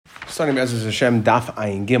Starting Be'ezus Hashem Daf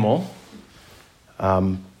Ayin Gimel.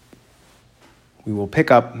 We will pick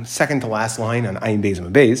up second to last line on Ayin Beis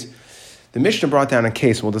and Beis. The Mishnah brought down a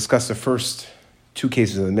case. We'll discuss the first two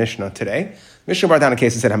cases of the Mishnah today. The Mishnah brought down a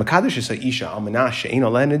case and said, "Hamakadosh is Isha almanah she'ein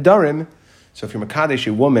aleh nedarim." So if you're makadosh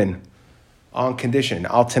a woman on condition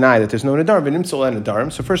al tanai that there's no nedarim, v'nimtzu aleh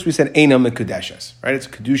nedarim. So first we said eina mekudeshes, right? It's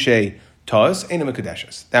kedushay taz eina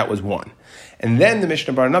mekudeshes. That was one. And then the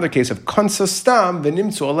Mishnah brought another case of kansa stam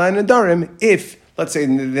v'nimtzu aleh nedarim. If, let's say,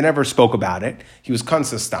 they never spoke about it, he was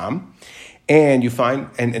kansa stam, and you find,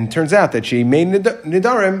 and it turns out that she made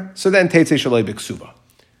nedarim, so then teitze shalei b'ksuba.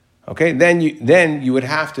 Okay, then you would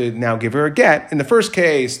have to now give her a get. In the first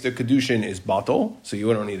case, the kedushin is batal, so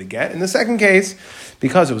you don't need a get. In the second case,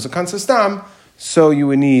 because it was a kansa stam, so you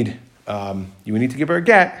would need to give her a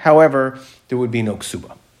get. However, there would be no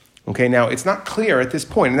ksuba. Okay, now it's not clear at this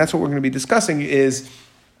point, and that's what we're going to be discussing, is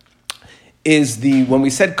when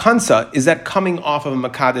we said kansa, is that coming off of a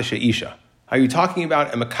makadosh isha? Are you talking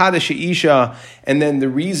about a makadosh isha, and then the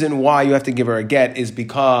reason why you have to give her a get is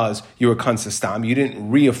because you were kansa stam, you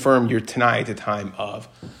didn't reaffirm your tanai at the time of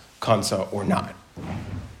kansa or not?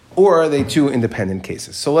 Or are they two independent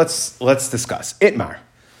cases? So let's discuss. Itmar.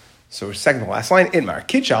 So second to last line, Itmar.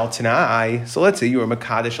 Kitch al tanai. So let's say you were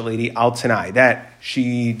makadosh a lady al tanai, that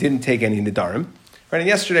she didn't take any nedarim. Right? And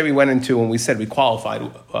yesterday we went into, when we said we qualified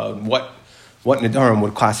what nedarim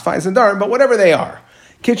would classify as nedarim, but whatever they are.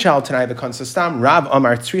 Kitch al tanai v'kansa stam, Rav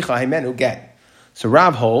amar tzricha himenu get. So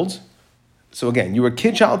Rav holds, so again, you were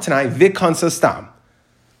kitch al tanai v'kansa stam.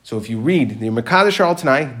 So if you read, the makadosh al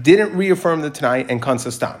tanai didn't reaffirm the tanai and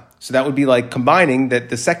kansa stam. So that would be like combining that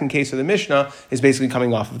the second case of the Mishnah is basically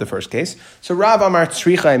coming off of the first case. So Rav amar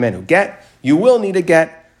tzricha himenu get, you will need a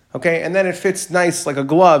get, okay, and then it fits nice like a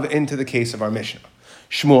glove into the case of our Mishnah.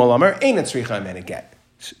 Shmuel amar eina tzricha himenu get.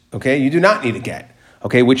 Okay, you do not need a get.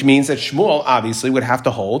 Okay, which means that Shmuel obviously would have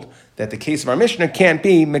to hold that the case of our Mishnah can't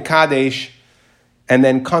be Mekadesh and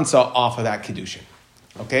then Kansa off of that Kedushin.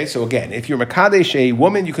 Okay, so again, if you're Mekadesh a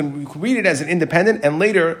woman, you can read it as an independent, and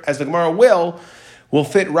later, as the Gemara will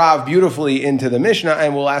fit Rav beautifully into the Mishnah,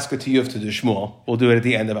 and we'll ask it to Yuv to do Shmuel. We'll do it at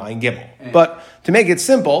the end of Ayin Gimel. But to make it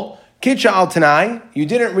simple, Kitcha al Tanai, you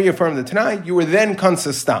didn't reaffirm the Tanai, you were then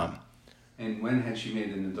Kansa Stam. And when had she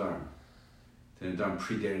made the Nedarim? The Nedarim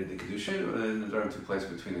predated the Kedushin, or the Nedarim took place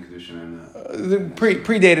between the Kedushin and the...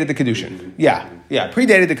 predated the Kedushin. Yeah,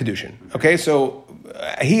 predated the Kedushin. Okay, so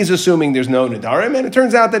he's assuming there's no Nedarim, and it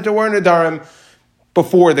turns out that there were Nedarim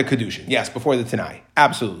before the Kedushin. Yes, before the Tanai.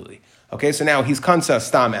 Absolutely. Okay, so now he's Kansa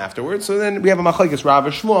Stam afterwards, so then we have a Machlekes Rav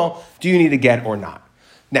and Shmuel, do you need a get or not?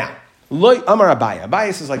 Now, Loi Amar Abaya.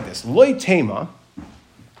 Abaya says like this, Loi Tema,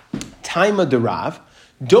 Taima de Rav,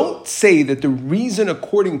 don't say that the reason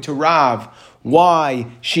according to Rav why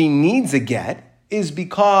she needs a get is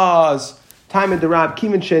because time of the Rab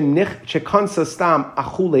kimin shekansa stam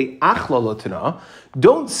achule achla lotana.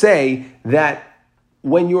 Don't say that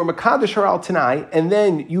when you were makadosh her al tanai and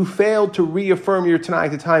then you failed to reaffirm your tanai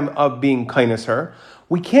at the time of being kindness her.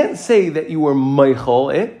 We can't say that you were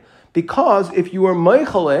meichel it, because if you were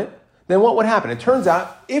meichel it, then what would happen? It turns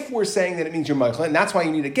out, if we're saying that it means you're meichel and that's why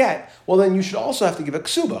you need a get, well then you should also have to give a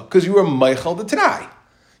ksuba because you were meichel the tanai.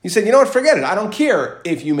 You said, you know what, forget it. I don't care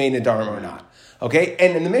if you made nedarim or not. Okay?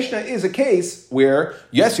 And in the Mishnah is a case where,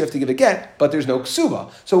 yes, you have to give a get, but there's no ksuba.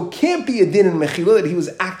 So it can't be a din in Mechila that he was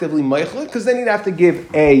actively meichel, because then he'd have to give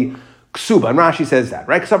a ksuba. And Rashi says that,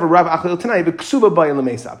 right?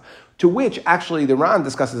 To which, actually, the Ran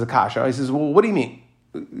discusses a kasha. He says, well, what do you mean?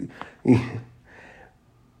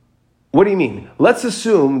 What do you mean? Let's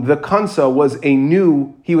assume the kansa was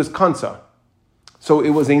he was kansa. So it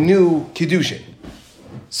was a new kiddushin.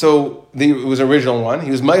 So it was an original one. He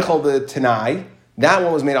was Meichel the Tanai. That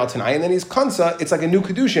one was made out Tanai. And then he's Kansa. It's like a new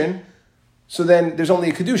Kedushin. So then there's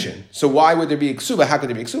only a Kedushin. So why would there be a Ksuba? How could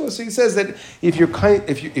there be a Ksuba? So he says that if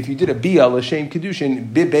you did a Bia, L'Shem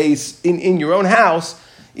Kedushin, Bibase in your own house,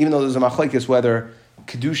 even though there's a Machlekes whether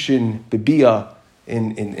Kedushin, Bibia,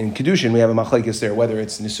 in Kedushin, we have a Machlekes there, whether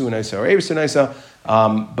it's Nisu Naisa or Eris Naisa.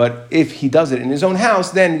 But if he does it in his own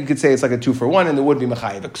house, then you could say it's like a 2-for-1 and there would be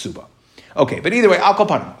Machayev a Ksuba. Okay, but either way, Al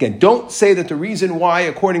Kapanim. Again, don't say that the reason why,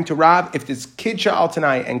 according to Rab, if this Kidsha Al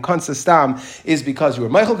Tanai and Kansa Stam is because you were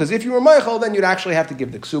Meichel, because if you were Meichel, then you'd actually have to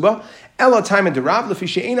give the Ksuba. Ela time and Rab, Adam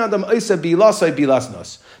Isa Bilasai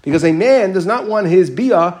Bilasnos. Because a man does not want his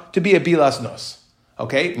Bia to be a Bilasnos.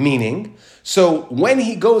 Okay, meaning, so when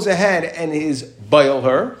he goes ahead and is Bail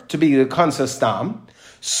her to be the Kansa Stam,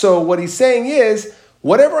 so what he's saying is,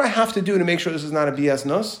 whatever I have to do to make sure this is not a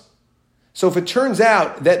Biasnos, so if it turns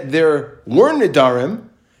out that there were Nedarim,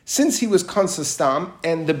 since he was Kansastam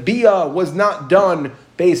and the Bia was not done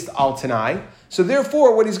based al Tanai, so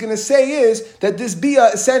therefore what he's going to say is that this Bia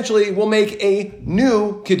essentially will make a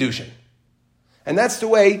new Kedushin. And that's the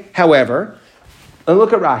way, however, and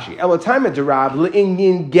look at Rashi. Elotaima de Rav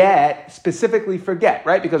le'inyin get, specifically for get,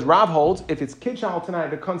 right? Because Rav holds, if it's Kiddush al Tanai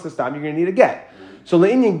to Kansastam, you're going to need a get. So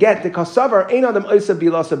le'inyin get, the kasavar, ein adam oisa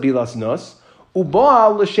bilas nos,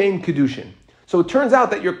 u'ba'al l'shem Kedushin. So it turns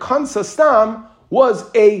out that your Kansastam was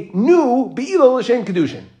a new Be'ila l'shem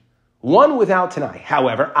Kedushin. One without Tanai.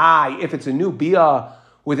 However, if it's a new Bia,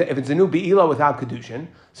 if it's a new Be'ila without Kedushin,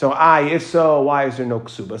 so if so, why is there no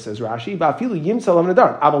Ksuba, says Rashi? Ba'afilu yimsal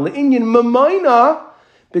nadar. Aval le'inyin mamayna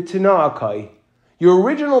b'tana akai. Your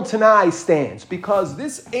original Tanai stands, because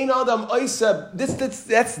this Ein Adam Oisa,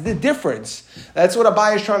 that's the difference. That's what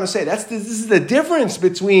Abai is trying to say. This is the difference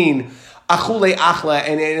between Achule Achla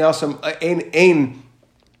and Ein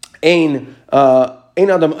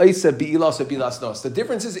Adam Oisa Bi'ilas Bilas Nos. The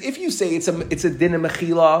difference is, if you say it's a din of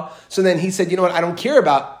Mechila, so then he said, you know what, I don't care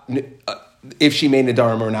about if she made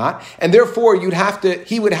Nadarim or not, and therefore he would have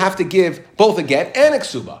to give both a get and a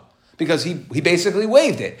Ksuba, because he basically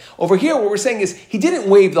waived it. Over here, what we're saying is, he didn't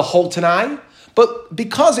waive the whole Tanai, but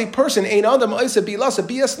because a person, Ein Adam Oisa Bi'ilas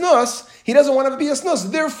Bias Nos, he doesn't want to be Bias Nos,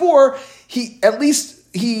 therefore, he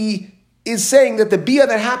is saying that the Bia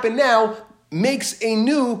that happened now makes a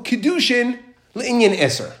new Kedushin L'inyan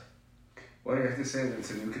Isser. Why do you have to say that it's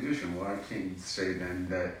a new Kedushin? Why can't you say then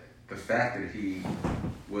that the fact that he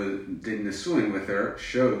did Nesuin with her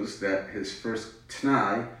shows that his first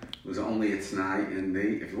T'nai was only a T'nai, and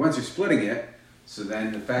once you're splitting it, so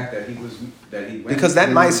then the fact that he went because that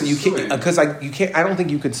Maisa, I don't think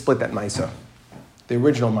you could split that Maisa. The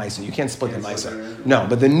original Maisa, you can't split the Maisa. No,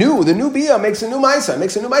 but the new Bia makes a new Maisa,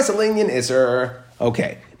 L'inyan Isser.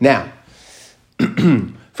 Okay, now.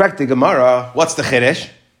 Frakti Gemara, what's the Chiddush?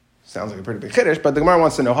 Sounds like a pretty big Chiddush, but the Gemara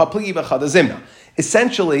wants to know, Ha'pligi b'chad zimna.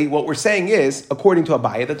 Essentially, what we're saying is, according to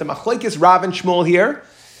Abaye, that the Machlekes Rav and Shmuel here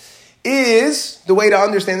is, the way to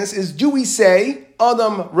understand this is, do we say Ein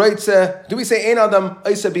Adam Oisa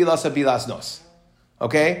Bilas Nos?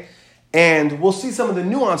 Okay? And we'll see some of the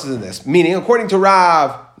nuances of this. Meaning, according to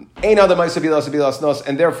Rav, Ein Adam Oisa Bilas Nos,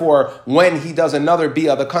 and therefore, when he does another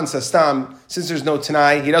Bia, the Kansastam, since there's no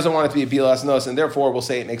Tanai, he doesn't want it to be a Bilas Nos, and therefore we'll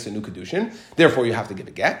say it makes a new Kedushin. Therefore, you have to give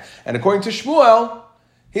a get. And according to Shmuel,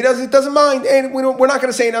 he doesn't mind, and we're not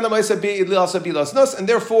going to say Ein Adam Oisa Bilas Nos, and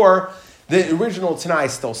therefore, the original Tanai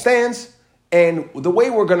still stands. And the way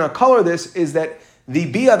we're going to color this is that the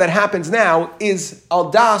Bia that happens now is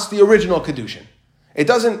Al Das, the original Kedushin. It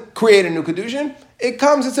doesn't create a new Kedushin.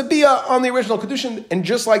 It's a Bia on the original Kedushin, and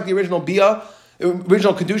just like the original Bia,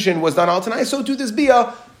 original Kedushin was done Al Tanai, so too this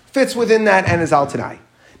Bia fits within that and is Al Tanai.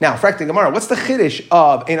 Now, Frakti Gemara, what's the Chiddush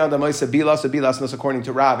of Ein Adam Oisa Bilas Nos according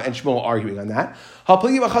to Rav and Shmuel arguing on that?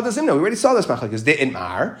 We already saw this machlekes.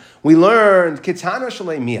 De'inmar. We learned Ketana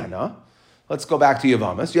Shalei Miyana. Let's go back to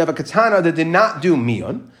Yavamas. You have a Ketana that did not do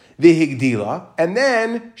Miyon, Vihigdila, and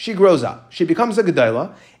then she grows up. She becomes a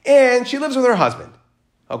Gedailah, and she lives with her husband.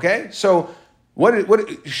 Okay? So,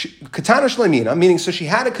 Katana Shlemina, meaning so she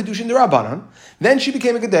had a Kedushin D'Rabbanan, then she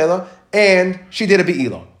became a Gedela, and she did a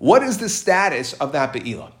Be'ila. What is the status of that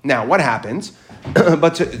Be'ila? Now, what happens?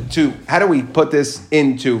 But how do we put this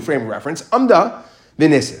into frame of reference? Amda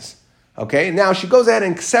Vinisis. Okay? Now, she goes ahead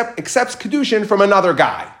and accepts Kedushin from another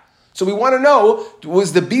guy. So we want to know,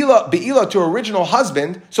 was the Be'ila to her original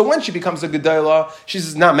husband, so when she becomes a Gedela,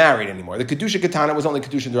 she's not married anymore. The Kedusha Katana was only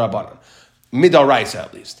Kedushin D'Rabbanan. Midal Raisa,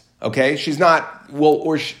 at least. Okay, she's not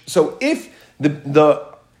so if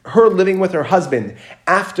her living with her husband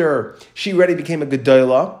after she already became a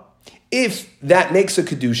Gedolah, if that makes a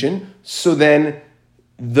kedushin, so then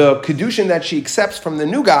the kedushin that she accepts from the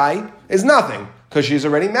new guy is nothing because she's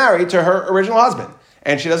already married to her original husband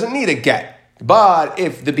and she doesn't need a get. But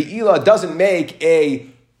if the Be'ila doesn't make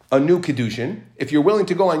a new kedushin, if you're willing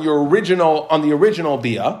to go on the original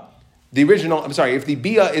Bia, if the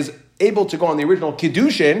Bia is able to go on the original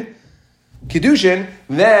Kedushin,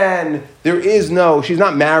 then she's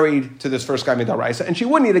not married to this first guy, Midal Raisa, and she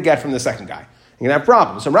wouldn't need a get from the second guy. You're going to have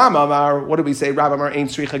problems. So Rab Amar, what do we say? Rab Amar, ain't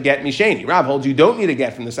tzricha get misheni. Rab holds you don't need a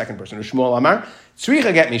get from the second person. Or Shmuel Amar,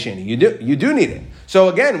 tzricha get misheni. You do need it. So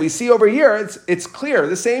again, we see over here, it's clear,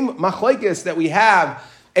 the same machlekes that we have,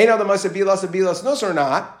 ein adam oisa bilas nos or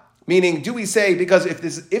not, meaning, do we say, because if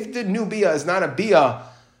the new Bia is not a Bia,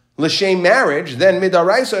 l'shem marriage, then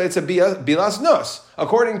midaraisa it's a bilas nos.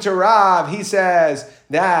 According to Rav, he says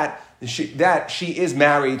that she is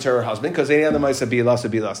married to her husband because any other mice a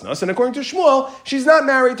bilas nos. And according to Shmuel, she's not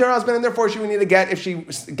married to her husband, and therefore she would need a get if she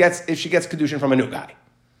gets kedushin from a new guy.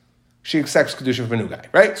 she accepts kedusha from a new guy,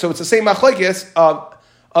 right? So it's the same machlekes of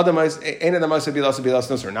otherwise ain't the ma'aseh bilas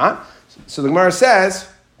nos or not. So the Gemara says,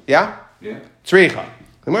 tzricha.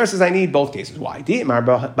 The Gemara says I need both cases. Why?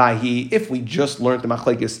 If we just learned the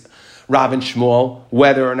machlekes Rav and Shmuel,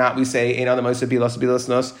 whether or not we say ain't the ma'aseh bilas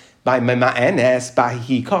nos by ma'anes by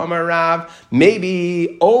he kamar Rav,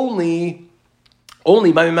 maybe only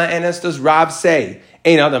by ma'anes does Rav say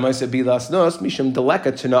ain't the ma'aseh bilas nos mishum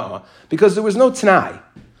deleka tana'ah, because there was no tanai.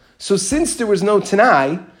 So since there was no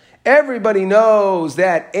tanai, everybody knows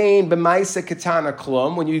that ain b'maisa katana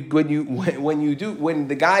klum. When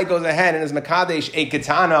the guy goes ahead and is makadesh a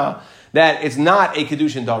katana, that it's not a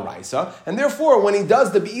kedushin daraisa, and therefore when he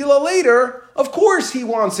does the beila later, of course he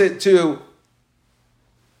wants it to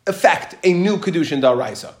affect a new kedushin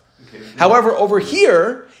daraisa. Okay. However, over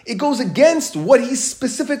here it goes against what he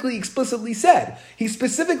explicitly said. He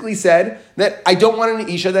specifically said that I don't want an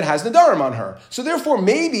Isha that has Nadarim on her. So therefore,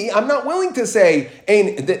 maybe I'm not willing to say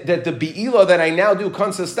that the Be'ila that I now do,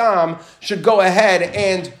 Kansa Stam, should go ahead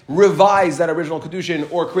and revise that original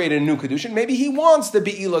Kedushin or create a new Kedushin. Maybe he wants the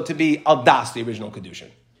Be'ila to be Al Das, the original Kedushin.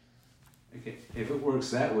 Okay. If it works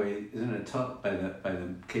that way, isn't it by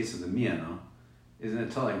the case of the Miyano, isn't it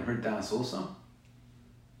telling her Das also?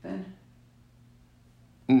 Then?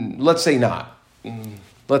 Let's say not.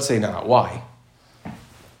 Why?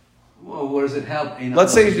 Well, what does it help?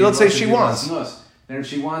 Let's say she wants. Then if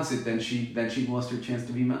she wants it, then she lost her chance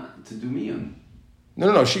to do miyun.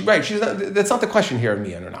 No. She's not, that's not the question here of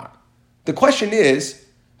miyun or not. The question is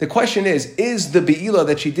the be'ila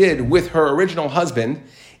that she did with her original husband,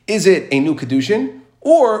 is it a new kedushin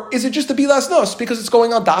or is it just a bilas nos because it's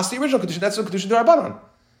going on das the original kedushin? That's the kedushin d'Rabbanan.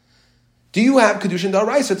 Do you have kedushin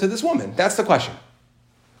d'Oraisa to this woman? That's the question.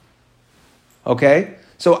 Okay,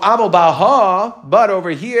 so Abel Baha, but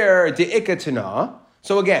over here, De'ika Tana.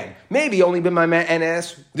 So again, maybe only b'may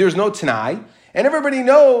ma'anes, there's no Tanai, and everybody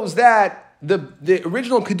knows that the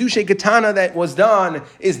original Kedusha Katana that was done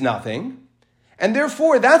is nothing, and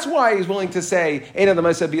therefore that's why he's willing to say, we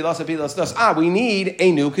need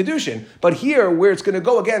a new Kedushin. But here, where it's going to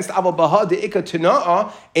go against Abel Baha De'ika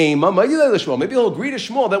Tana, maybe he'll agree to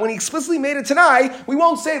Shmuel that when he explicitly made it Tanai, we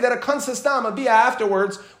won't say that a Kansa Stam, a Bia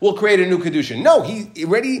afterwards, will create a new Kedushin. No, he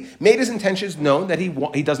already made his intentions known that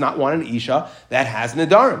he does not want an Isha that has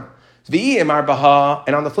Nadarim.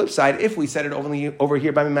 And on the flip side, if we said it over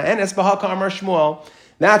here by Ma'anes, Baha Ka'amar Shmuel,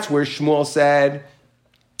 that's where Shmuel said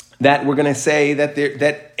that we're going to say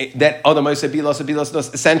that other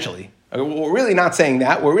Moshe essentially. We're really not saying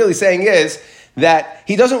that. What we're really saying is that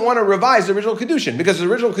he doesn't want to revise the original Kedushin because the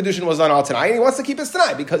original Kedushin was on all Tanai and he wants to keep his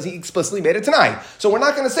Tanai because he explicitly made it Tanai. So we're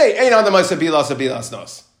not going to say, Ein other Moshe bilas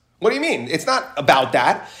nos. What do you mean? It's not about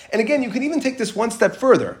that. And again, you can even take this one step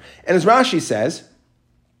further. And as Rashi says,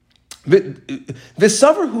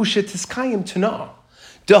 V'savar hu shetiskayim tana.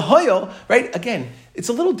 Dehoyel, right? Again, it's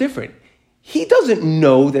a little different. He doesn't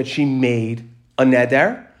know that she made a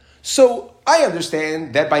neder. So I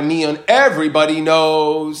understand that by Miyun, everybody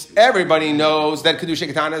knows that Kedusha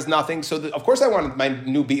Katana is nothing. So of course I wanted my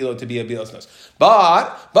new Be'ila to be a Be'il's nos.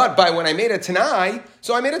 But by when I made a Tanai,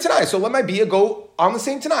 so let my Be'ila go on the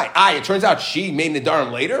same Tanai. It turns out she made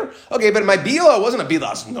Nedarim later. Okay, but my Be'ila wasn't a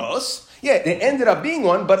Be'il's nos. Yeah, it ended up being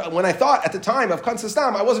one, but when I thought at the time of Kansa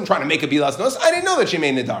Stam, I wasn't trying to make a Be'il's nos. I didn't know that she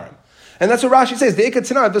made Nedarim. And that's what Rashi says. The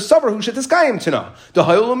savar who shetiskayim tana. The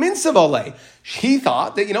hayolu minsavale. He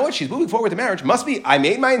thought that, you know what, she's moving forward to marriage. Must be, I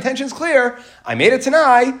made my intentions clear. I made it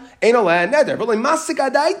tanai. Ain't a land neder. But like masik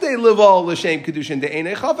adaite live all l'shem kedushin de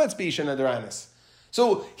ain't chafetz b'isha nederanis.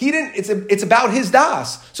 So he didn't. It's about his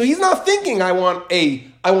das. So he's not thinking I want a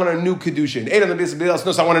new kedushin. Ain't on the business.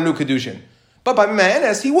 No, I want a new kedushin. But by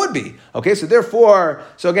Ma'anes, he would be. Okay, so therefore,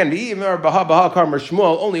 again,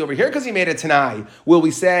 Shmuel only over here because he made it Tanai. Will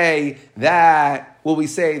we say that? Will we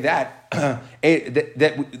not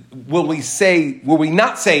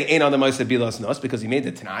say Ein on the Moshe Bilas Nos because he made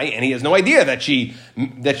the Tanai and he has no idea that she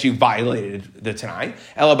violated the Tanai?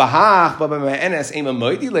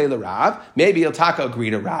 Maybe he'll taka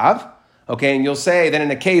agree to Rav. Okay, and you'll say that in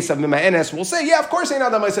the case of Ma'anes, we'll say, yeah, of course Ein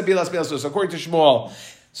on the Moshe Bilas Nos. According to Shmuel.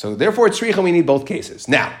 So therefore, it's tzricha, we need both cases.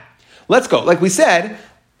 Now, let's go. Like we said,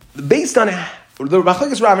 based on the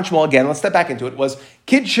Machlekes Rav and Shmuel, again, let's step back into it, was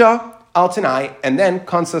Kidsha, Al Tanai, and then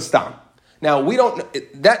Kansa Stam. Now, we don't,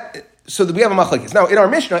 that, so we have a Machlekes. Now, in our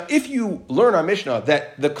Mishnah, if you learn our Mishnah,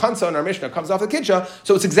 that the Kansa in our Mishnah comes off the Kidsha,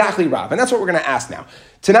 so it's exactly Rav. And that's what we're going to ask now.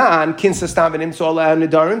 Tanan, Kinsa Stam, and Imso Allah,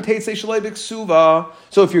 Nidarim, Teitse Shalei B'Ksuva.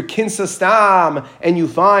 So if you're Kinsa Stam, and you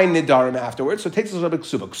find Nidarim afterwards, so Teitse Shalei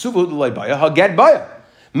B'Ksuva. Ksuva, L'lai Baya, Haged Baya.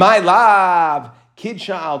 My love,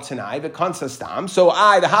 Kidsha al Tanai, the Kansastam. So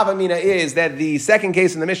the Havamina is that the second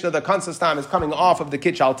case in the Mishnah, the Kansastam, is coming off of the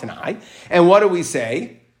Kidsha al Tanai. And what do we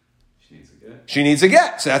say? She needs a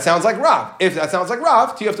get. So that sounds like Rav. If that sounds like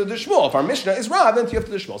Rav, Tiyufta de Shmuel. If our Mishnah is Rav, then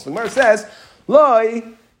Tiyufta de Shmuel. So the Gemara says, Loi,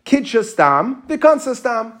 Kidsha Stam, the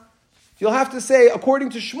Kansastam. You'll have to say,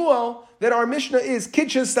 according to Shmuel, that our Mishnah is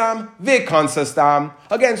Kidsha Stam, the Kansastam.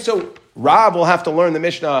 Again, so Rav will have to learn the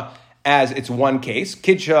Mishnah as it's one case,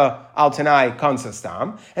 Kidsha al Tanai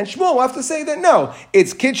Kansastam, and Shmuel will have to say that no,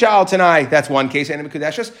 it's Kidsha al Tanai, that's one case, and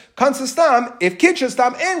Mikudeshes, Kansastam, if Kidsha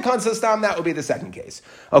Stam and Kansastam, that would be the second case.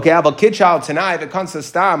 Okay, about Kidsha al Tanai, the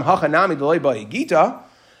Kansastam, Hachanami Deloi Ba'igita,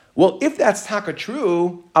 well, if that's taka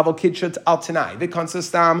true, Aval Kidsha al Tanai, the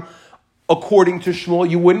Kansastam, according to Shmuel,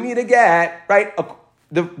 you wouldn't need a get, right?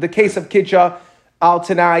 The case of Kidsha al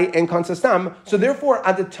Tanai and Kansastam. So therefore,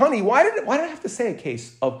 Adatani, why did I have to say a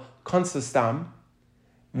case of Kansastam?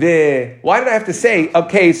 Why did I have to say a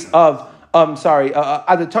case of Adatani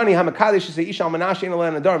Hamakadish is Ishal Manash Ein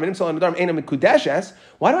Alan Adarim and Imsal Adarim Ein Mikudeshes?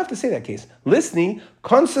 Why do I have to say that case? Listen,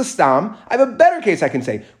 Kansastam, I have a better case I can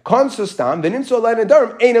say. Kansastam, then Imsal Alan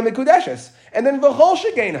Adarim Ein Mikudeshes. And then V'chol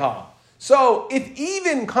Shegein Ha. So if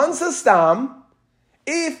even Kansastam,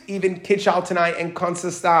 if even Kidsha Tanai and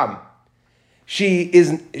Kansastam,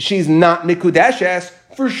 she's not Mikudeshes,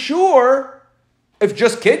 for sure. If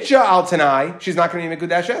just Kidsha al Tanai, she's not going to be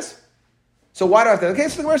Mikudeshes. So why do I have to? Okay,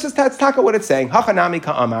 so the Gemara says that's taka what it's saying. Hachanami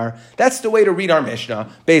ka'amar. That's the way to read our Mishnah.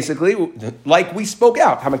 Basically, like we spoke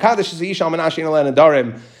out. Hamakadash is Yishal Menashe Elen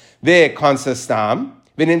Adarim ve'Kansastam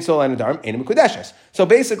v'Ninsol Elen Adarim Ein Mikudeshes. So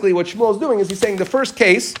basically, what Shmuel is doing is he's saying the first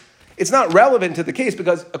case, it's not relevant to the case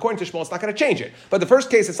because according to Shmuel, it's not going to change it. But the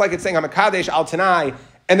first case, it's like it's saying Hamakadesh al Tanai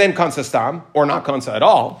and then Kansastam or not Kansa at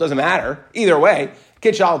all. Doesn't matter either way.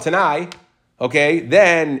 Kidsha al Tanai. Okay,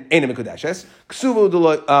 then Ein Mikudeshes. Ksuvu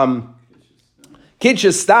Duloi.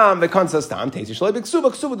 Kidsha Stam v'Kansa Stam. Teisi Shalei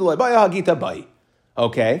b'Ksuva Ksuvu Duloi Baya Hagita Bai.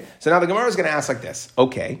 Okay, so now the Gemara is going to ask like this.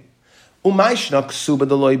 Okay, Umayshna Ksuva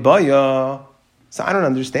Duloi Baya. So I don't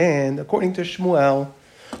understand. According to Shmuel.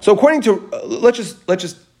 So according to let's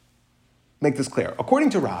just make this clear.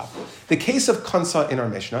 According to Rav, the case of Kansa in our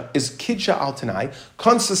Mishnah is Kidsha al Tanai,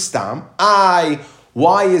 Kansa Stam.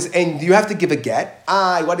 And you have to give a get.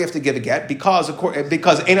 Why do you have to give a get? Because that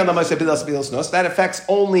affects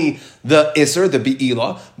only the Isser, the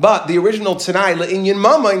Be'ila, but the original Tanai, Le'inyan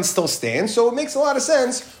Mamain, still stands, so it makes a lot of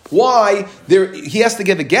sense why he has to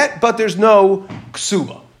give a get, but there's no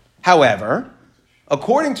Ksuba. However,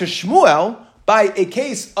 according to Shmuel, by a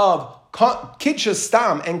case of Kidsha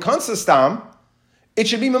Stam and Kansa Stam, it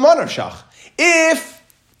should be Memanar Shach.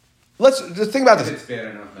 Let's just think about this. If it's bad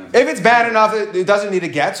enough, then. If it's bad enough, it doesn't need a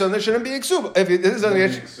get, so there shouldn't be a ksuba.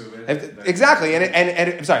 Exactly.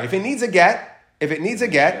 And sorry, if it needs a get, then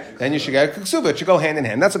you should get a ksuba. It should go hand in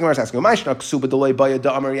hand. That's what Gemara is asking. Why doesn't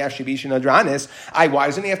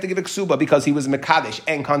he have to give a ksuba? Because he was mekadesh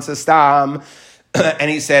and Kansastam, and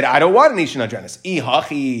he said, I don't want an ishin adrenis.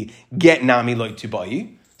 Ihachi get nami loy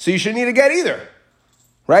tubai. So you shouldn't need a get either,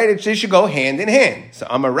 right? It should go hand in hand. So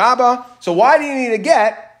Amar Rabba. So why do you need a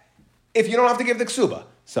get if you don't have to give the ksuba?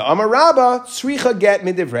 So Amar Rabba, tzricha get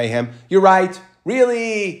midivrehem. You're right.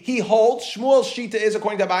 Really, he holds, Shmuel's shita is,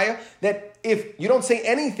 according to Abaya, that if you don't say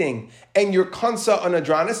anything and you're kansa on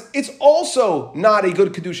adranis, it's also not a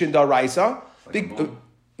good kedushin daraisa.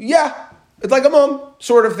 Yeah, it's like a mum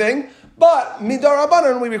sort of thing. But midar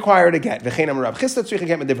abanan we require to get. V'chein Amar Rav Chisda tzricha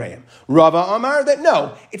get midivrehem. Rava Amar that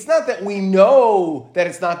no, it's not that we know that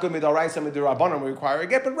it's not good midar raisa midar abanan we require to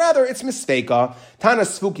get, but rather it's mistake. Tana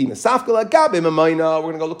spooky misafkala gabim amayna.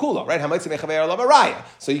 We're going to go lakula, right? Hamaitzi mechaver lavaraya.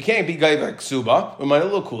 So you can't be gaiva ksuba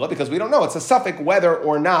umayna lakula because we don't know. It's a suffix whether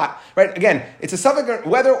or not, right? Again, it's a suffix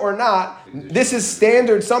whether or not. This is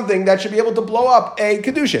standard something that should be able to blow up a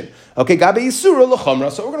kedushin. Okay, gabi yisura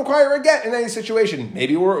lachamra. So we're going to require a get in any situation.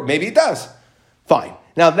 Maybe it does. Fine.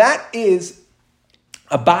 Now that is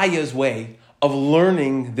Abaya's way of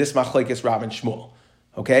learning this machlekes Rav and Shmuel.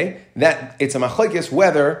 Okay, that it's a machlekes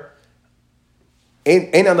whether ein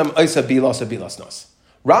adam oisa bilas or bilas nos.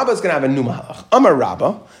 Rabba is going to have a new mahalach. Amar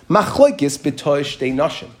Rabba machlekes b'toy shtei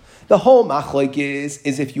nashim. The whole machlekes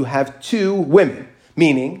is if you have two women,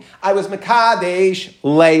 meaning I was mekadesh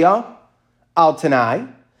Leah al Tanai.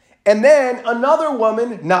 And then another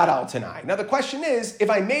woman, not al Tanai. Now the question is,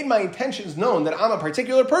 if I made my intentions known that I'm a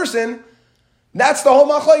particular person, that's the whole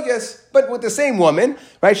machlokes. But with the same woman,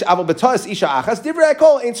 right? Of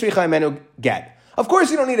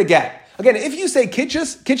course you don't need a get. Again, if you say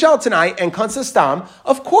kitch al Tanai and Kansastam,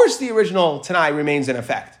 of course the original Tanai remains in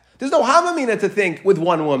effect. There's no havamina to think with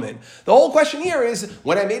one woman. The whole question here is,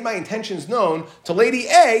 when I made my intentions known to Lady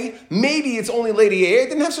A, maybe it's only Lady A. I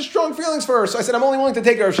didn't have such strong feelings for her, so I said I'm only willing to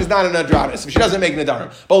take her if she's not an adranis, if she doesn't make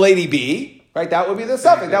nadarim. But Lady B, right, that would be the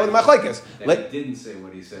suffix, that would be machlekes. He didn't say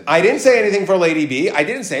what he said. I didn't say anything for Lady B. I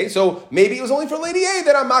didn't say, so maybe it was only for Lady A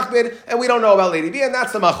that I'm machbid, and we don't know about Lady B, and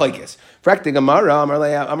that's the machlekes.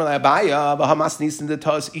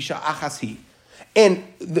 And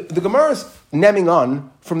the Gemara is nemming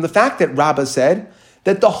on from the fact that Rabbah said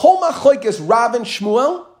that the whole machlekes Rav and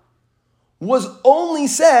Shmuel was only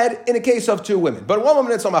said in a case of two women. But one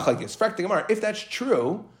woman, it's no machlekes. If that's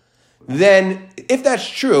true, then if that's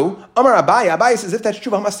true, Amar Abaye says, if that's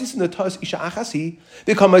true,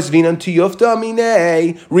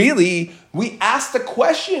 really, we asked the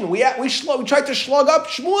question, we tried to slug up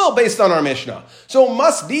Shmuel based on our Mishnah. So it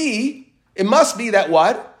must be that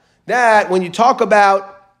what? That when you talk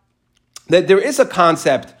about that there is a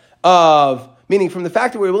concept of, meaning from the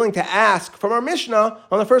fact that we're willing to ask from our Mishnah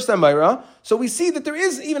on the first Amira, so we see that there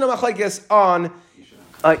is even a machlekes on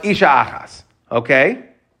Isha Achas. Okay?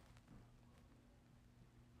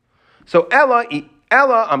 So Ella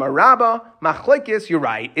Amarabba machlekes, you're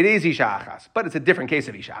right, it is Isha Achas, but it's a different case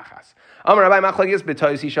of Isha Achas. Amarabba machlekes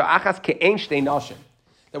b'tois Isha Achas ke'ein shtei nashim.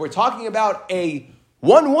 That we're talking about a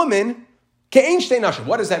one woman ke'ein shtei nashim.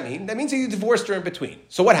 What does that mean? That means that you divorced her in between.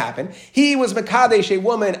 So what happened? He was mekadesh a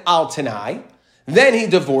woman al tanai, then he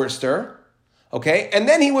divorced her, okay, and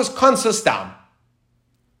then he was kansa stam.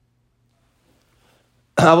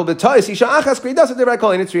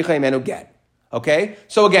 Okay,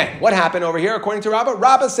 so again, what happened over here according to Rabbah?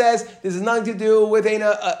 Rabbah says this has nothing to do with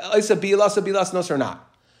Isa Bilas Nos or not.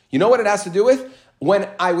 You know what it has to do with? When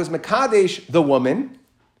I was Mekadesh the woman,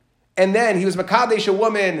 and then he was Mekadesh a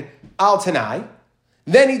woman al Tanai,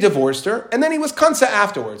 then he divorced her, and then he was Kansa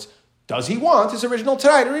afterwards. Does he want his original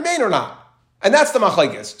Tanai to remain or not? And that's the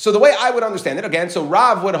machlekes. So the way I would understand it, again, so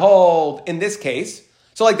Rav would hold in this case,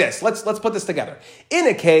 so like this, let's put this together. In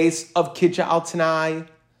a case of Kidja al Tanai,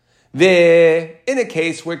 in a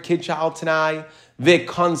case where Kidja al Tanai,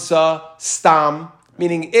 Kansa Stam,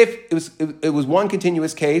 meaning if it was one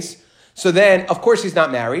continuous case, so then, of course, he's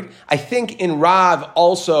not married. I think in Rav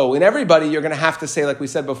also, in everybody, you're going to have to say, like we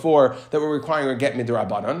said before, that we're requiring a get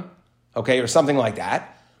midrabanan, okay, or something like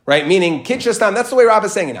that, right? Meaning, Kidja Stam, that's the way Rav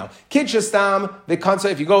is saying it now. Kidja Stam, Kansa,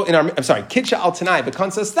 if you go in Kidja al Tanai,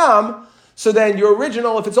 Kansa Stam, so then your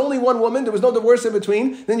original, if it's only one woman, there was no divorce in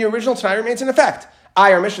between, then your original Tanai remains in effect.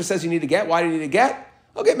 Our Mishnah says you need to get. Why do you need to get?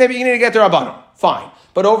 Okay, maybe you need to get the Rabbanim. Fine.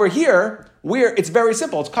 But over here, it's very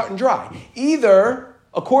simple. It's cut and dry. Either,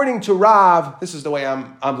 according to Rav, this is the way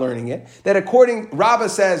I'm learning it, that Rav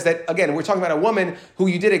says that, again, we're talking about a woman who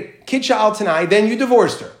you did a Kidja al Tanai, then you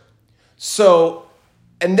divorced her. So,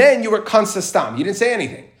 and then you were Kansa Stam. You didn't say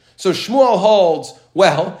anything. So Shmuel holds,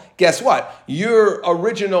 well, guess what? Your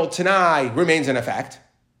original Tanai remains in effect,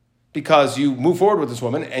 because you move forward with this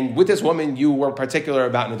woman, and with this woman you were particular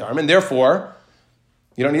about Nadarim, and therefore,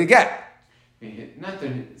 you don't need to get.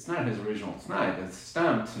 It's not his original Tanai, that's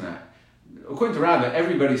Stam Tanai. According to Rabbah,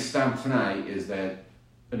 everybody's Stam Tanai is that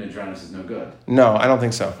an Adranus is no good. No, I don't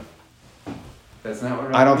think so. That's not what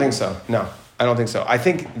Rabbah I don't think so. No, I don't think so. I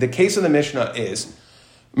think the case of the Mishnah is,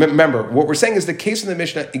 remember, what we're saying is the case of the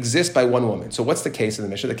Mishnah exists by one woman. So what's the case of the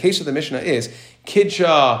Mishnah? The case of the Mishnah is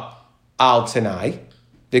Kidja al Tanai,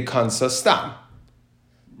 the Kansa Stam.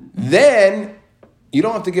 Then you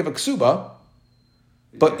don't have to give a ksuba,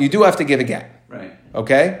 but you do have to give a get. Right.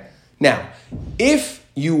 Okay? Now, if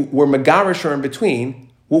you were megarish or in between,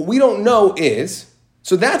 what we don't know is,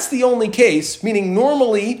 so that's the only case, meaning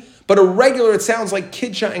normally, but a regular, it sounds like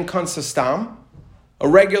Kidja and Kansa Stam, a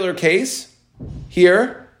regular case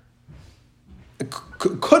here, it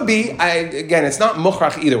could be, again, it's not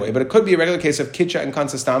mukhrach either way, but it could be a regular case of Kidja and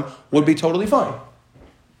Kansa Stam would be totally fine.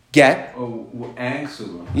 Get.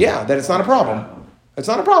 Yeah, that it's not a problem. It's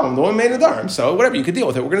not a problem. The woman made a Nadarim, so whatever, you could deal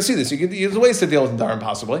with it. We're going to see this. You could use ways to deal with Nadarim,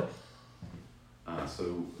 possibly.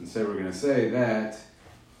 So instead we're going to say that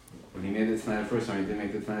when he made the Tanai the first time, he didn't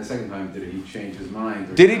make the Tanai the second time, did he change his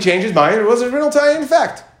mind? Did he change his mind? Or was it a real Tanai in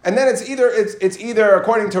effect? And then it's either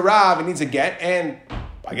according to Rav, it needs a get, and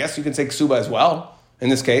I guess you can say ksuba as well, in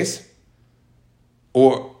this case.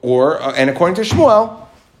 And according to Shmuel,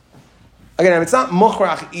 again, if it's not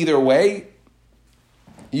mukhrach either way,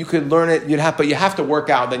 you could learn it, but you have to work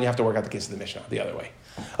out the case of the Mishnah the other way.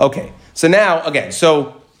 Okay, so now, again,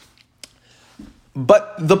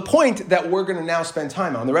 but the point that we're going to now spend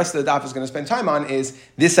time on, the rest of the daf is going to spend time on, is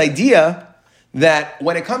this idea that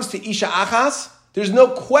when it comes to Isha Achas, there's no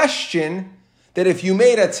question that if you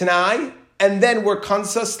made a Tanai and then were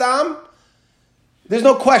Kansa Stam, there's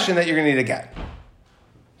no question that you're going to need a get.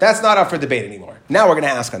 That's not up for debate anymore. Now we're going to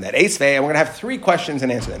ask on that. Eisvei, and we're going to have 3 questions and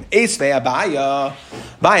answer them. Eisvei, Abaya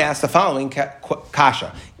asked the following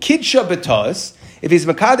kasha. Kidsha b'tos, if he's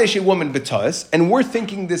makadesh a woman b'tos, and we're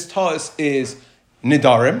thinking this tos is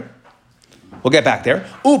nidarim, we'll get back there.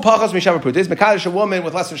 U pachos mishavapruta, is makadesh a woman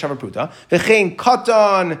with less than shavapruta. V'chein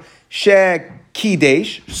katan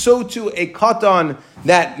shekidesh, so too a katan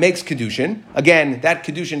that makes kedushin. Again, that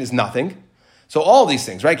kedushin is nothing. So all these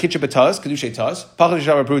things, right? Kitcha b'taz, kedushay taz, pachas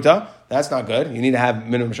shavapruta. That's not good. You need to have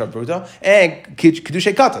minimum shavapruta. And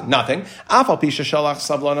kedushay katan, nothing. Afal pisha shalach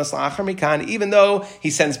savlanas la'achar mikan. Even though he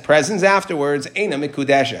sends presents afterwards, eina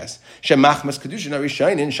mikudeshes shemachmas kedushin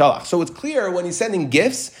arishayin shalach. So it's clear when he's sending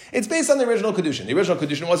gifts, it's based on the original kedushin. The original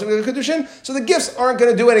kedushin wasn't a kedushin, so the gifts aren't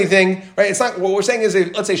going to do anything, right? It's not what we're saying is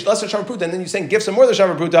let's say less than shavapruta, and then you're saying gifts are more than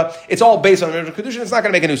shavapruta. It's all based on the original kedushin. It's not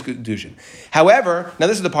going to make a new kedushin. However, now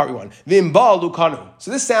this is the part we want. V'imbal lukanu.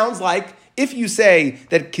 So this sounds like if you say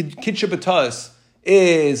that Kitcha B'taz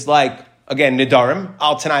is like, again, Nidarim,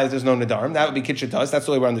 Al Tanai, there's no Nidarim, that would be Kitcha B'taz, that's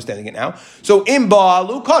the way we're understanding it now. So, Imba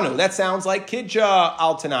Lukanu, that sounds like Kitcha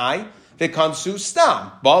Al Tanai, Vikansu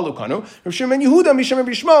Stam, Ba Lukanu, Rav Shimon Yehuda, Misham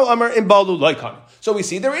Bishmo, Amar Imba Lulaikanu. So we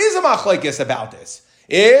see there is a machlekes about this.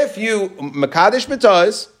 If you, Makadesh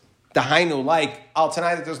B'taz, the Hainu, like Al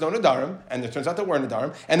Tanai, that there's no Nadarim, and it turns out there were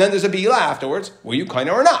Nadarim, and then there's a Beila afterwards, were you kind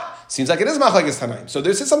or not? Seems like it is Machlekes Tanaim. So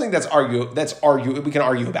this is something we can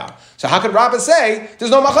argue about. So how could Rabbah say,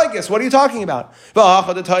 there's no Machlekes? What are you talking about?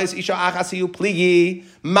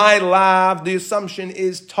 My love, the assumption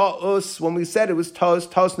is Ta'us, when we said it was Ta'us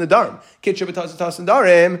Nadarim. Kitcha B'Ta'us Ta'us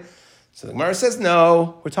Nadarim. So the Gemara says,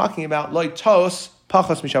 no, we're talking about Loi Ta'us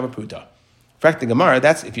Pachas Mishavapruta. In fact, the Gemara,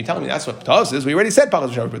 that's if you tell me that's what P'tos is, we already said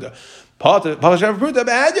Pachas Shavapruta. Pachas Shavapruta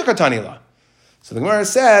b'ad yakatanila. So the Gemara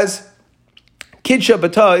says, Kidsha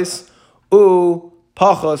B'tos u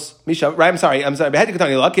Pachas Mishav. Right? I'm sorry. B'ad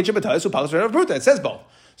yakatanila. Kidsha B'tos u Pachas Shavapruta. It says both.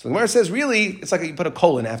 So the Gemara says, really, it's like you put a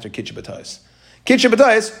colon after Kidsha B'tos. Kidsha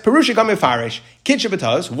B'tos, Perushi Kamei Farish. Kidsha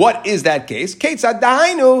B'tos, what is that case? Ketzad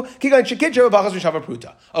Dahainu, Kigan Shekidja B'Pachas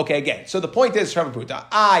Shavapruta. Okay, again, so the point is Shavapruta.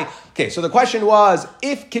 Okay, so the question was,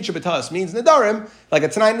 if Kidsha B'tos means Nadarim, like a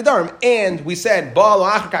Tanai Nadarim, and we said, Baal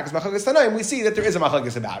Achakak is Machlekes Tanaim, we see that there is a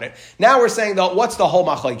Machlekes about it. Now we're saying, what's the whole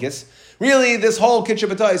Machlekes? Really, this whole Kidsha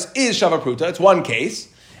B'tos is Shavapruta, it's one case.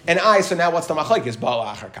 And so now what's the machlekes? Baal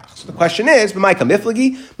acharkach. So the question is, b'mayka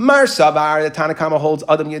miflagi, mar savar, the Tanakama holds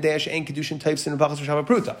Adam Yadesh and Kedushin types in Pachas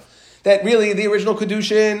Shavapruta. That really the original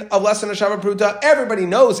Kedushin of less than a Shavapruta, everybody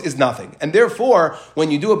knows is nothing. And therefore, when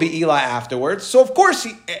you do a Be'ila afterwards, so of course,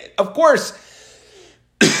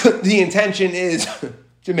 the intention is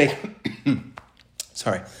to make,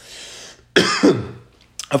 sorry.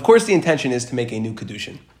 Of course the intention is to make a new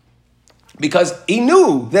Kedushin. Because he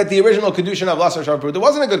knew that the original Kedushin of Lasar Shavapruta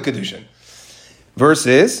wasn't a good Kedushin.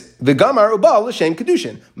 Versus, the Gamar Ubal L'Shem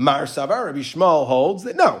Kedushin. Mar Savar, Rabbi Shmuel holds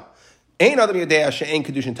that no. Ein Adam Yodea She'en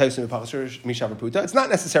Kedushin Taisim V'Pachas Mishavapruta. It's not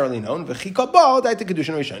necessarily known. V'chika Baal Daita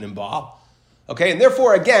Kedushin Rishonim Baal. Okay, and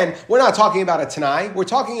therefore, again, we're not talking about a Tanai. We're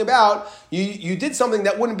talking about you did something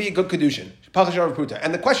that wouldn't be a good Kedushin. Pachas Shavapruta.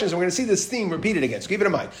 And the question is, we're going to see this theme repeated again. So keep it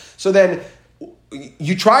in mind. So then,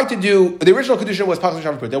 you tried to do, the original Kedushin was Pachas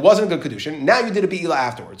Shavapruta. There wasn't a good Kedushin. Now you did a Be'ila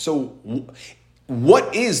afterwards. So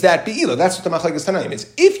what is that Be'ila? That's what the Machlekes Tanaim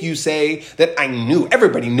is. If you say that I knew,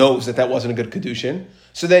 everybody knows that wasn't a good Kedushin,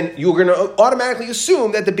 so then you're going to automatically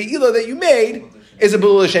assume that the Be'ila that you made is a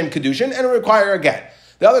B'lul Hashem Kedushin and it require a get.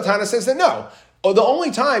 The other Tana says that no. The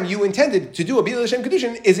only time you intended to do a B'lul Hashem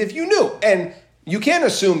Kedushin is if you knew. And you can't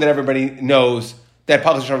assume that everybody knows that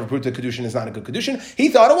Pachas Shavapruta Kedushin is not a good Kedushin. He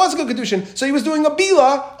thought it was a good Kedushin, so he was doing a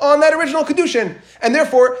Bila on that original Kedushin. And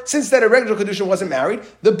therefore, since that original Kedushin wasn't married,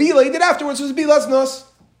 the Bila he did afterwards was Bila's Nos.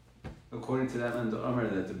 According to that man, the Amar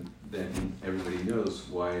that everybody knows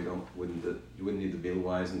why you wouldn't need the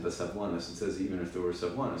Bila and the Savlanis. It says even if there were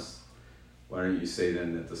Savlanis, why don't you say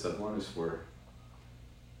then that the Savlanis were?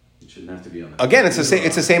 It shouldn't have to be on that. Again, it's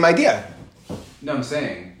the same idea. No, I'm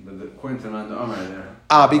saying, but according to the Amar there.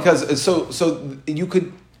 Because so you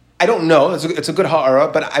could, I don't know. It's a good ha'ara,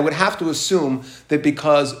 but I would have to assume that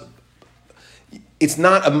because it's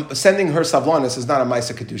not sending her savlanis is not a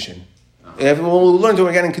ma'isa kedushin. We'll learn to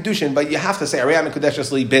again in kedushin, but you have to say arayam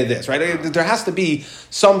kedushin li bid this, right? There has to be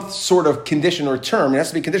some sort of condition or term. It has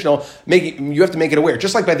to be conditional. You have to make it aware.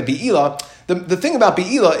 Just like by the be'ila, the thing about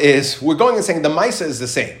be'ila is we're going and saying the ma'isa is the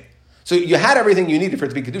same. So you had everything you needed for it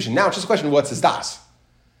to be kedushin. Now it's just a question of what's his das.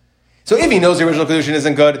 So if he knows the original Kedushin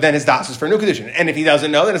isn't good, then his das is for a new Kedushin. And if he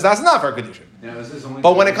doesn't know, then his das is not for a Kedushin.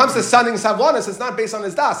 But when it comes to sending Savlanis, it's not based on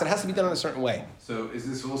his das. It has to be done in a certain way. So is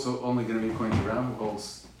this also only going to be according to Rav, who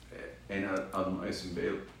holds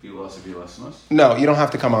No, you don't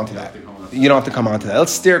have to come on to that. You don't have to come on to that.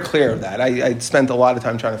 Let's steer clear of that. I spent a lot of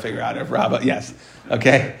time trying to figure out if Rabbah, yes.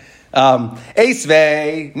 Okay.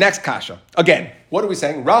 Eisvei, next kasha. Again, what are we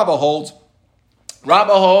saying? Rabbah holds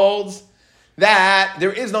that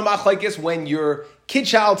there is no machlekes when you're kid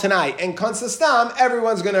child tonight and kansastam,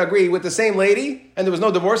 everyone's going to agree with the same lady, and there was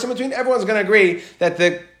no divorce in between, everyone's going to agree that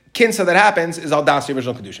the kinsa that happens is al das the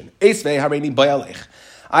original kedushin. Eisvei hareini bayalech.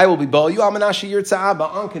 I will be bol you amanashi yirtza'aba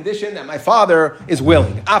on condition that my father is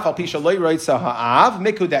willing. Afal pisha lo yroitza ha'av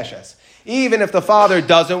mikudeshes. Even if the father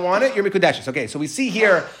doesn't want it, you're mikudeshes. Okay, so we see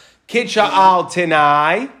here kid sha'al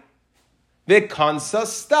tenai v'kansa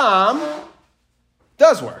stam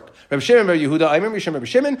does work. Rabbi Shimon Bar Yehuda, I remember Rabbi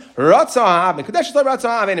Shimon, Ratza ha'av mikudeshes lo ratza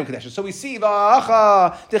ha'av enim mikudeshes. So we see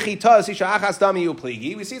va'acha dechitas isha achas dami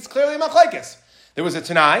upligi. We see it's clearly machlekes. There was a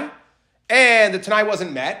tenai, and the tenai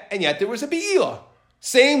wasn't met, and yet there was a be'ilah.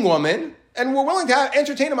 Same woman, and we're willing to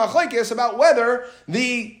entertain a machlekes about whether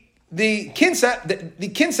the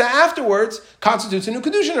kinsa afterwards constitutes a new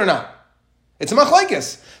kedushin or not. It's a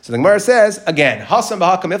machlekes. So the Gemara says again, hasam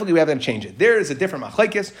b'hakam ifli, we have to change it. There is a different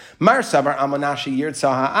machlekes. Mar savar amanashi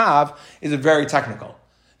yirtzah ha'av is very technical.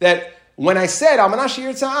 That when I said amanashi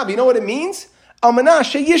yirtzah ha'av, you know what it means?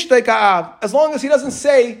 Amanashi yishtek ha'av. As long as he doesn't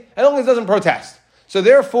say, as long as he doesn't protest. So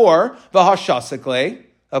therefore, v'hashasikle.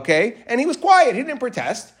 Okay, and he was quiet. He didn't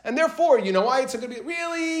protest, and therefore, you know why it's going to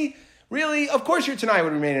be really. Of course, your tanai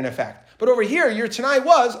would remain in effect, but over here, your tanai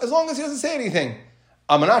was as long as he doesn't say anything.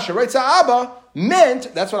 Amanasha right Abba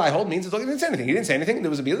meant that's what I hold means. As long as he didn't say anything, he didn't say anything. There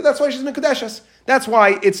was a beila. That's why she's mikudeshes. That's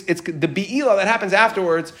why it's the beila that happens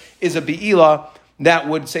afterwards is a beila that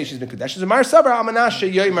would say she's mikudeshes. Mar sabar Amanasha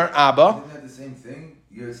yomer Abba. Isn't that the same thing?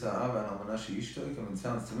 Yirtzah Abba and Amanasha yishtok. I mean, it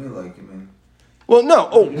sounds to me like Well, no.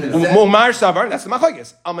 Mar savar. That's the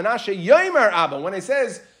machlekes. Almanasha yomer abba. When it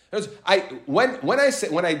says,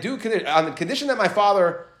 when I do on the condition that my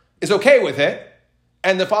father is okay with it,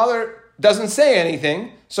 and the father doesn't say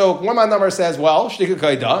anything. So one man number says, well, shtika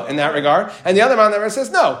kaida in that regard, and the other man number says,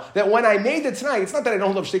 no. That when I made the tanai, it's not that I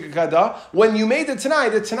don't hold up shtika kaida. When you made the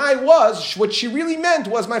tanai was what she really meant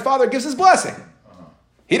was my father gives his blessing.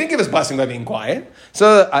 He didn't give his blessing by being quiet.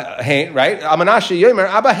 So right, Almanasha yomer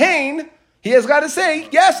abba hain. He has got to say,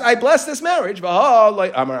 yes, I bless this marriage.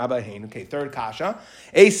 Okay, third kasha.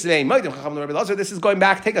 This is going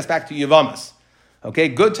back, take us back to Yevamas. Okay,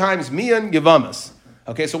 good times, mian Yevamas.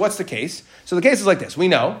 Okay, so what's the case? So the case is like this. We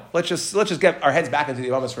know, let's just get our heads back into the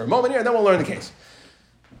Yevamas for a moment here, and then we'll learn the case.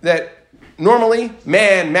 That normally,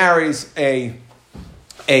 man marries a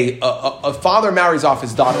father marries off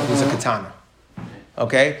his daughter who's a katana.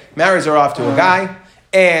 Okay, marries her off to a guy,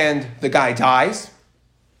 and the guy dies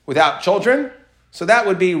without children, so that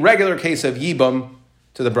would be regular case of yibum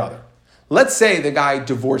to the brother. Let's say the guy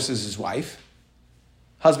divorces his wife,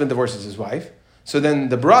 husband divorces his wife, so then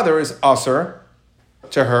the brother is asur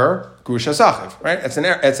to her grusha sachiv, right? It's an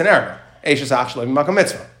error. Eishes ach shelo makam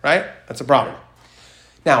mitzvah, right? That's a problem.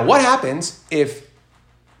 Now, what happens if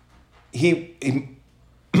he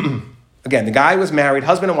again, the guy was married,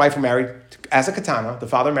 husband and wife were married as a katana, the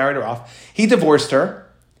father married her off, he divorced her,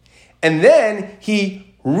 and then he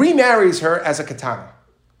remarries her as a katana.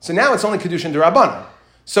 So now it's only kedushin d'Rabbanan.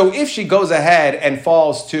 So if she goes ahead and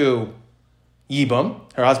falls to yibum,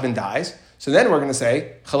 her husband dies, so then we're going to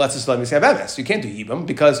say chaletzes lo misyav emes. You can't do yibum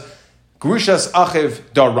because grushas achiv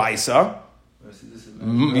daraisa,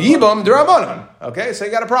 yibum d'Rabbanan. Okay, so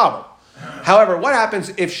you got a problem. However, what happens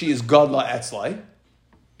if she is gadla etzlai?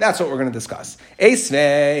 That's what we're going to discuss.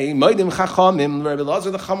 Eisvei, moedim chachamim, Rabbi Lazar,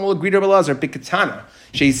 the chacham will agree to Rabbi Lazar, bikatana,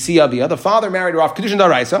 she'isi avia, the father married her off, kedushin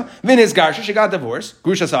daraisa, vin his garsha, she got divorced,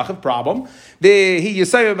 grusha sachiv, problem, he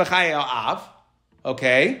yisayim b'chaya av,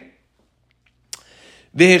 okay,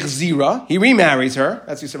 v'hechzira, he remarries her,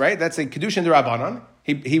 that's right, that's a kedushin d'Rabbanan,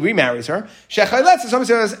 he remarries her, shechayletz, somebody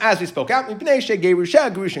says, as we spoke out, mipnei she'gerusha,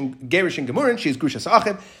 gerushin gemurin, she's grusha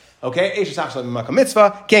sachiv, okay,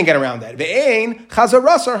 mitzvah, can't get around that. Ve'ein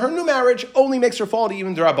chazarasa, her new marriage only makes her fall to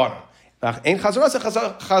even d'Rabbanan. Ein chazarasa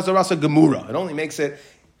gemura, it only makes it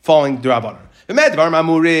falling d'Rabbanan.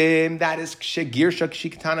 That is girsha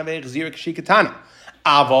kshikatana ve'echzira kshikatana.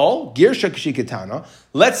 Aval girsha kshikatana.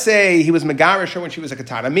 Let's say he was megarish her when she was a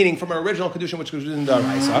katana, meaning from her original kedushin, which was in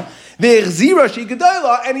daraisa. Ve'echzira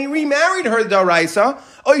shikadayla, and he remarried her daraisa.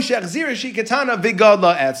 Oy shechzira shikatana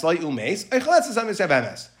v'gadla etzlai umeis. Eichaletzes amisav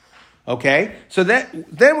emes. Okay, so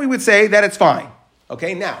then we would say that it's fine.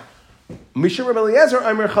 Okay, now, Mishra Rabbi Eliezer,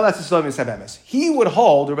 Amir Chaletzes Lo Misav Emes. He would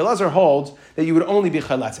hold, Rabbi Eliezer holds that you would only be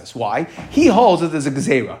Chaletzes. Why? He holds that there's a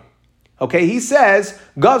Gezerah. Okay, he says,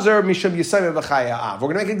 Gazer Mishum Yisayim V'chaya Av.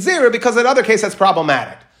 We're going to make a Gezerah because in other case that's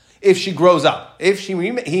problematic. if she grows up. If he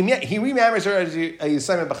remarries her as a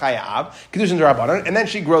Yisayim B'chayav, Kedushin D'Rabbanan, and then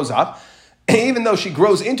she grows up, even though she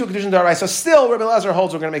grows into a Kedushin D'Oraisa, still Rabbi Elazar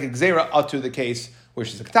holds we're going to make a Gzeira up to the case where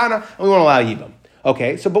she's a Ketana, and we won't allow Yibam.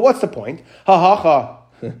 Okay, so but what's the point?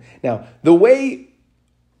 Now, the way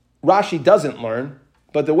Rashi doesn't learn,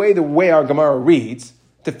 but the way our Gemara reads,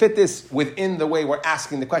 to fit this within the way we're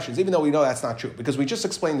asking the questions, even though we know that's not true, because we just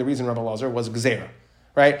explained the reason Rabbi Elazar was Gzeira.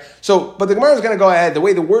 Right? So, but the Gemara is going to go ahead, the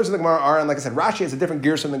way the words of the Gemara are, and like I said, Rashi has a different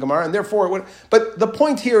gears from the Gemara, and therefore, but the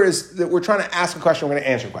point here is that we're trying to ask a question, we're going to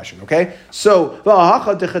answer a question, okay? So,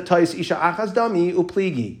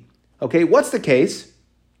 okay, what's the case?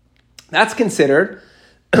 That's considered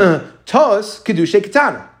Tos Kedusha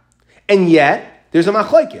Ketana. And yet, there's a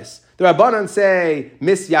machlokes. The Rabbanan say,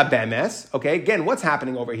 Mis Yabemes, okay? Again, what's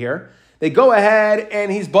happening over here? They go ahead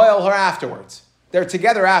and he's boil her afterwards. They're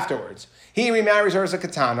together afterwards. He remarries her as a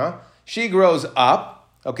katana. She grows up,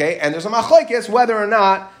 okay? And there's a machlokes whether or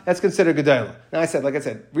not that's considered gedolah. Now, like I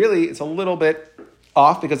said, really, it's a little bit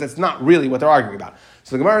off because it's not really what they're arguing about.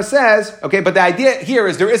 So the Gemara says, okay, but the idea here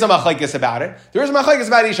is there is a machlokes about it. There is a machlokes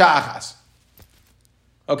about isha achas.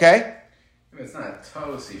 Okay? It's not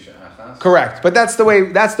tos isha achas. Correct, but that's the way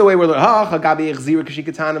we're learning. Hagabi echzira kashi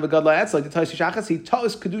katana v'gadla etz like the tos isha achas. He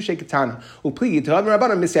tos kedusha katana upligi to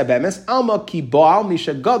Rabbanan misya bemes alma ki baal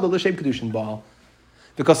misha gadla l'shem kedushin baal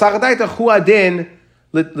because sagadaita chuadin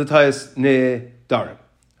l'tos nedarim.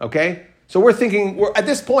 Okay, so we're thinking at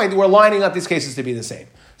this point we're lining up these cases to be the same.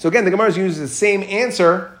 So again, the Gemara uses the same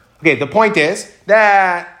answer. Okay, the point is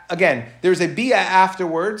that again there's a bia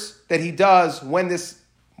afterwards that he does when this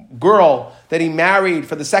girl that he married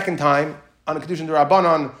for the second time on a Kedushin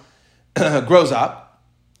D'Rabbanan grows up.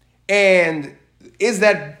 And is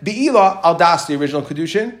that Be'ila al das the original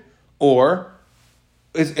Kedushin? Or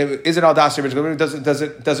is it al das the original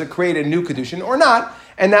Kedushin? Does it create a new Kedushin or not?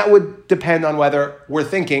 And that would depend on whether we're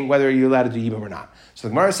thinking whether you're allowed to do Yibam or not. So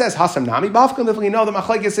the Gemara says, Hasam Nami, Bafkan, if we know the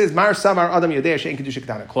Machlekes is Mar Samar Adam Yodea Shein Kedusha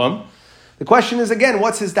Ketana Klum. The question is again,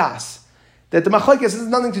 what's his das? That the machlokes has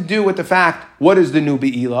nothing to do with the fact, what is the new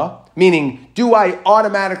be'ilah? Meaning, do I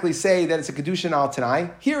automatically say that it's a kedushin al tanai?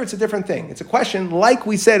 Here it's a different thing. It's a question, like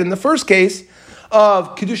we said in the first case,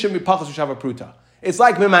 of kedushin mipachas u'shava pruta. It's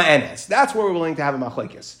like mima enes. That's where we're willing to have a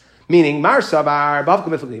machlokes. Meaning, mar sabar, bavka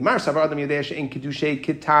miflegi, mar sabar adam yodea she'in kedushay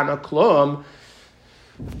kitana klum,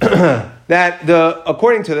 that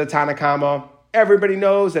according to the Tanakama, everybody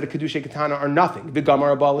knows that a kedusha katana are nothing.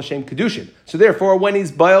 V'gamar abal l'shem kedushin. So therefore, when he's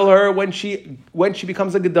boil her, when she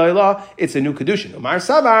becomes a gedolah, it's a new kedushin. Umar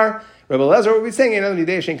savar, Rabbi Elazar will be saying,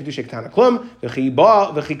 kedusha katana klum v'chi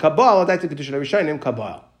kabal adayt kedusha l'rishonim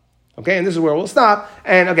kabal. Okay, and this is where we'll stop.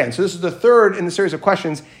 And again, so this is the third in the series of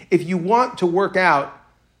questions. If you want to work out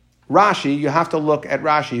Rashi, you have to look at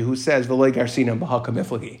Rashi, who says v'loy garsinam b'haka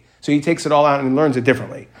miflagi. So he takes it all out and learns it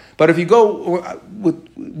differently. But if you go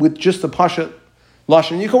with just the pasha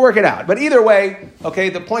lashon, you can work it out. But either way, okay,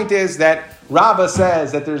 the point is that Rava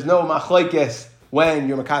says that there's no machlokes when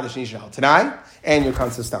you're makadosh nishal tonight and you're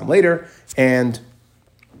consistent later, and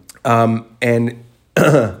the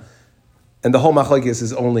whole machlokes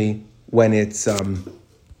is only when it's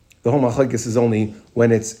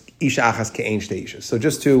isha achas ke'ein shtei isha. So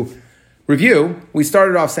just to review, we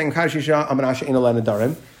started off saying makadosh nishal amanasha ein alei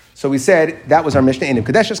nadarim. So we said that was our Mishnah in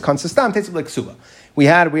Kadeshes consistent tetzib like ksuba. We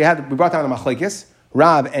brought down the machlokes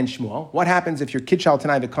Rav and Shmuel. What happens if your kid shall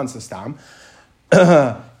tonight become consistent?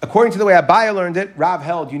 According to the way Abaya learned it, Rav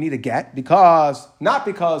held you need a get not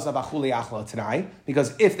because of achuli achla tonight,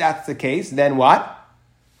 because if that's the case, then what?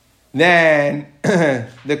 Then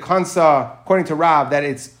the kansa, according to Rav, that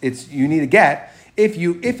it's you need a get. If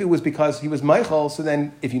it was because he was Michael, so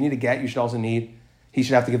then if you need a get, he should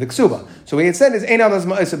have to give the ksuba. So what he had said is,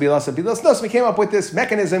 we came up with this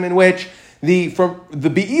mechanism in which the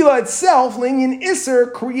Be'ila itself, Linyan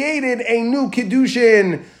Isser, created a new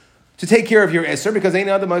Kiddushin to take care of your Isser, because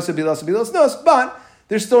but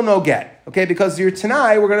there's still no get. Okay, because your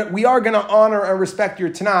Tanai, we are gonna honor and respect your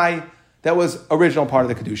Tanai that was original part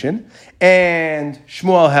of the Kiddushin. And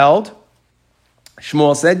Shmuel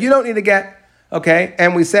said, you don't need a get. Okay,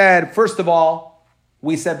 and we said, first of all,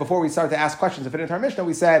 before we started to ask questions of it into our Mishnah,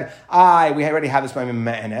 we said, we already have this by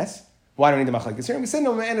Ma'anes. Why do we need the machlokes here? And we said,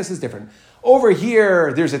 no, Ma'anes is different. Over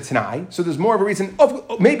here, there's a Tanai, so there's more of a reason.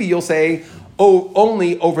 Maybe you'll say,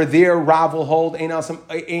 only over there, Rav will hold Ein Adam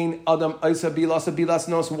Isa Bilas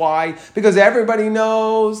Nos. Why? Because everybody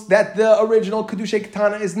knows that the original Kedusha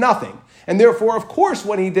Katana is nothing. And therefore, of course,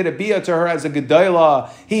 when he did a bia to her as a Gedolah,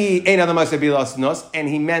 he Ein Adam Isa Bilas Nos, and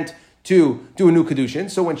he meant to do a new kedushin.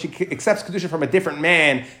 So when she accepts kedushin from a different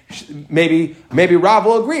man, maybe Rav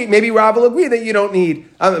will agree. Maybe Rav will agree that you don't need.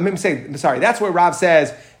 That's where Rav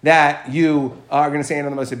says that you are going to say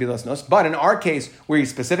another most bilas nos. But in our case, where he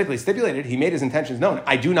specifically stipulated, he made his intentions known.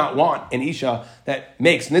 I do not want an isha that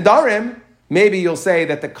makes nidarim. Maybe you'll say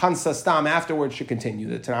that the kansa stam afterwards should continue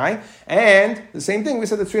the tanai. And the same thing, we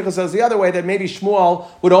said the tzricha says the other way, that maybe Shmuel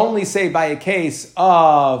would only say by a case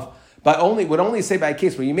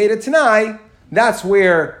where you made a tanai. That's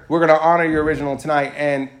where we're going to honor your original tanai,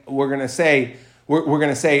 and we're going to say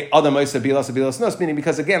other moisa bilas nos, meaning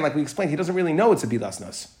because again, like we explained, he doesn't really know it's a bilas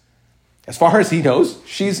nos. As far as he knows,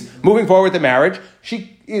 she's moving forward with the marriage.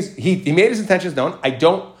 He made his intentions known.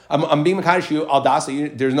 I'm being Mekadesh you, al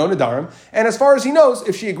dasa, there's no Nadarim. And as far as he knows,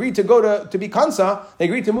 if she agreed to go to be Kansa, they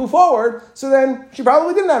agreed to move forward, so then she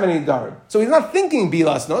probably didn't have any Nadarim. So he's not thinking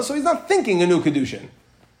Bilas, no? So he's not thinking a new Kedushin.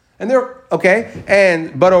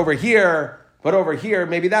 And but over here, by the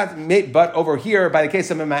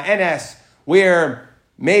case of Ma'enes, where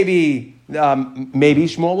maybe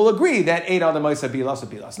Shmuel will agree that eight on the Moisa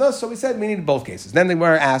Bilas. No, so we said we needed both cases. Then the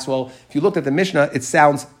Gemara asked, well, if you looked at the Mishnah, it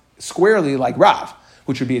sounds squarely like Rav,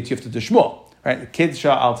 which would be a tifta to Shmuel, right? Kid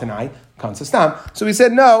Shah al Tanai, Kansa Stam. So we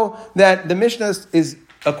said no, that the Mishnah is,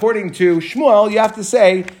 according to Shmuel, you have to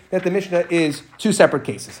say that the Mishnah is two separate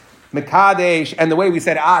cases. Mekadesh, and the way we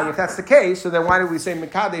said, if that's the case, so then why don't we say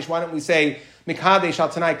Mekadesh? Why don't we say Mekadesh al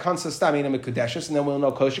Tanai, Kansa Stam, and Mekudeshes, and then we'll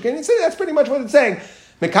know Kosher. And that's pretty much what it's saying.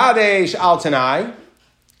 Mekadesh al Tanai,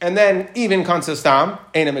 and then even Kansa Stam,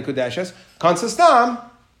 Eina Mekudeshes, Kansa Stam,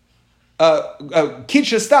 Kid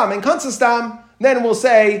Stam, and Kansa Stam. Then we'll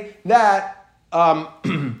say that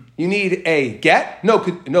you need a get, no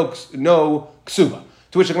ksuba.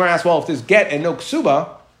 To which the Gemara asks, well, if there's get and no ksuba,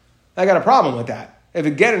 I got a problem with that. If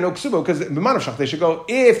it get and no ksuba, because they should go,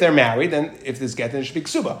 if they're married, then if there's get, then it should be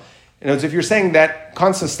ksuba. In other words, if you're saying that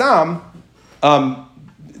kansa stam,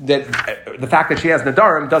 that the fact that she has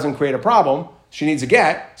nadarim doesn't create a problem, she needs a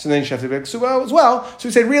get, so then she has to be ksuba as well. So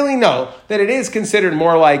we said, really no, that it is considered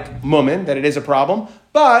more like mumin, that it is a problem,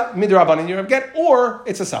 but midrabanan you have get, or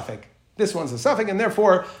it's a suffix. This one's a suffix, and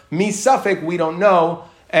therefore, mi suffix, we don't know.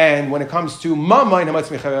 And when it comes to mama, we're going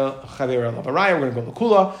to go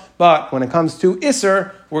l'kula, but when it comes to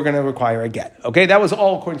iser, we're going to require a get. Okay, that was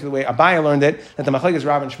all according to the way Abaye learned it, that the machlekes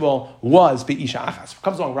Rav and Shmuel was be'isha achas.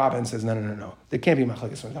 Comes along Rav and says, no. There can't be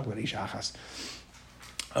machlekes when we talk about isha achas.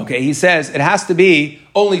 Okay, he says it has to be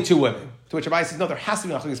only two women. To which Abaye says, no, there has to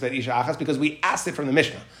be machlekes about isha achas because we asked it from the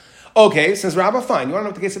Mishnah. Okay, says Rabbah, fine. You want to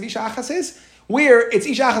know what the case of isha achas is? Where it's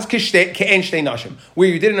isha achas ke'en shtei nashim, where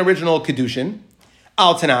you did an original kedushin,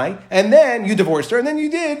 al tanai, and then you divorced her, and then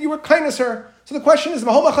you were kindness her. So the question is,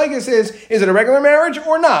 the whole machlekes is it a regular marriage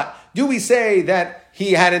or not? Do we say that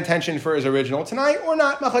he had intention for his original tanai or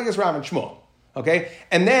not? Machlekes Rav and Shmuel. Okay,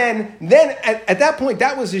 and then at that point,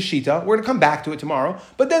 that was his shita. We're going to come back to it tomorrow.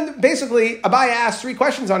 But then basically, Abaye asked three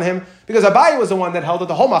questions on him because Abaye was the one that held that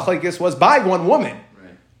the whole machlekes was by one woman.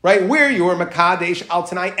 Right, where you were Makadesh al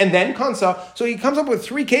Tanai and then Kansa. So he comes up with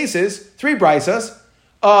three cases, three brisas,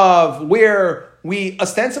 of where we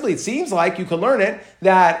ostensibly, it seems like you can learn it,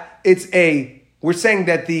 that we're saying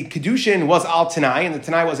that the Kedushin was al Tanai and the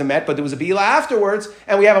Tanai wasn't met, but there was a Bila afterwards,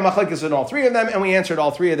 and we have a machlekes in all three of them, and we answered all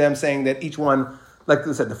three of them saying that each one, like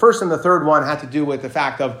I said, the first and the third one had to do with the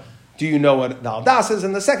fact of, do you know what the Aldas is?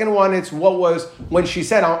 And the second one, it's what was, when she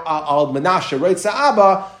said al Menashe Reitza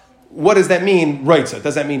Abba, what does that mean, Reitza?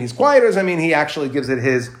 Does that mean he's quiet, or does that mean he actually gives it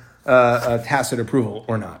his tacit approval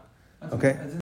or not? Okay?